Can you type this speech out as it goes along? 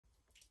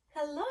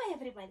Hello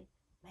everybody,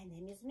 my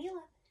name is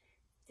Mila.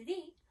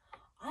 Today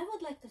I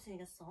would like to sing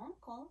a song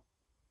called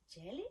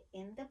Jelly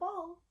in the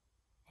Bowl.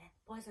 And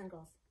boys and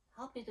girls,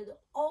 help me to do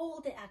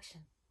all the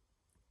action.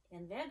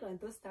 And we're going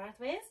to start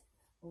with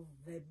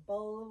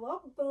Wibble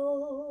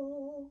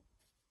Wobble.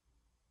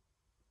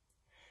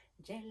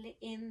 Jelly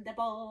in the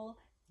bowl,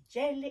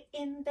 jelly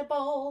in the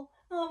bowl,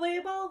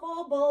 wibble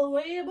wobble,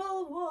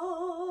 wibble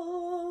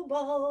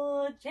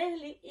wobble,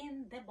 jelly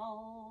in the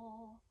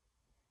bowl.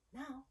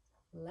 Now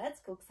let's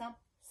cook some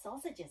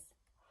sausages.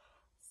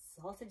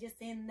 Sausages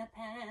in the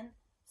pan,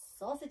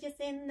 sausages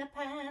in the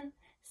pan,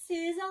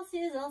 sizzle,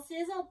 sizzle,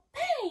 sizzle,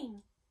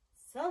 bang!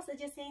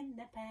 Sausages in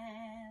the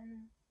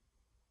pan.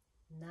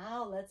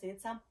 Now let's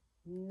eat some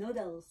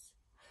noodles.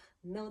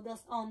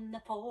 Noodles on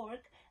the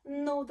fork,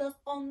 noodles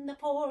on the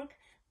fork,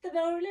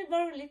 twirly,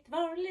 whirly,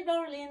 twirly,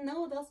 whirly,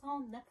 noodles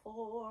on the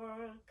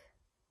fork.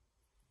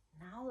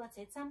 Now let's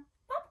eat some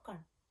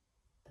popcorn.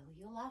 Do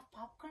you love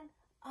popcorn?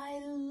 I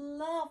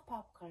love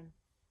popcorn.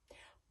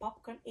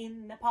 Popcorn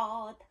in the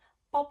pot,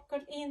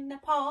 popcorn in the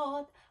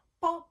pot,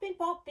 popping,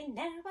 popping,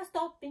 never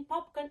stopping,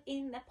 popcorn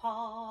in the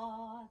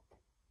pot.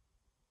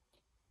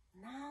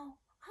 Now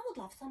I would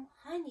love some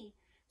honey,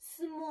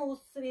 smooth,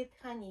 sweet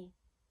honey.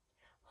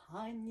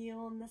 Honey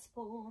on the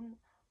spoon,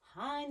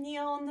 honey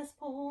on the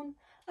spoon,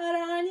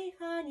 honey,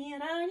 honey,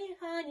 honey,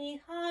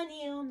 honey,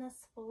 honey on the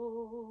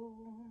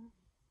spoon.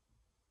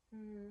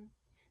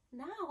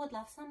 Now I would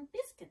love some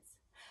biscuits.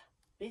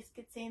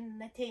 Biscuits in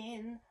the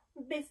tin,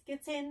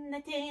 biscuits in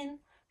the tin.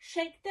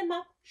 Shake them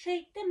up,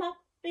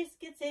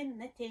 biscuits in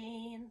the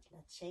tin.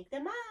 Let's shake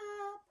them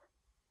up.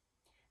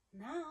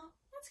 Now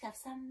let's have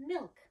some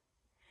milk.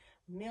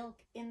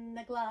 Milk in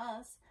the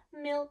glass,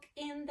 milk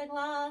in the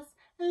glass.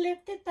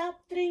 Lift it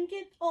up, drink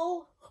it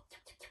all.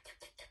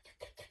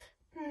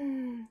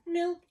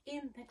 Milk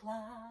in the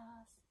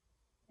glass.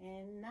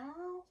 And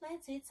now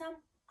let's eat some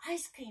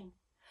ice cream.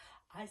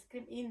 Ice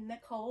cream in the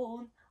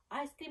cone,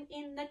 ice cream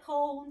in the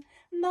cone.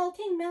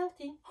 Melting,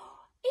 melting.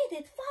 Eat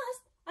it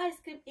fast. Ice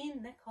cream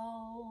in the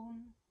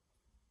cone.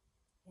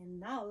 And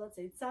now let's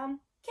eat some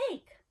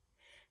cake.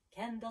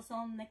 Candles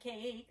on the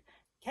cake,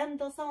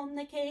 candles on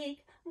the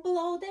cake.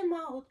 Blow them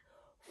out.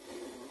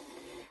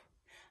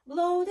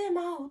 Blow them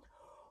out.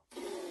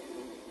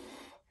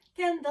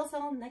 Candles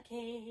on the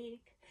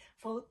cake.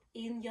 Foot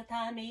in your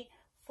tummy,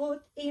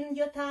 foot in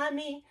your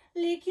tummy.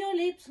 Lick your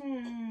lips.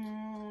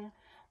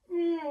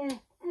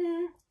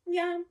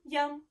 Yum,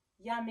 yum,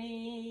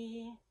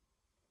 yummy.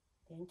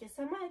 Thank you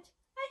so much.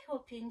 I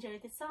hope you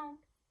enjoyed the song.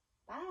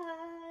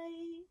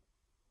 Bye.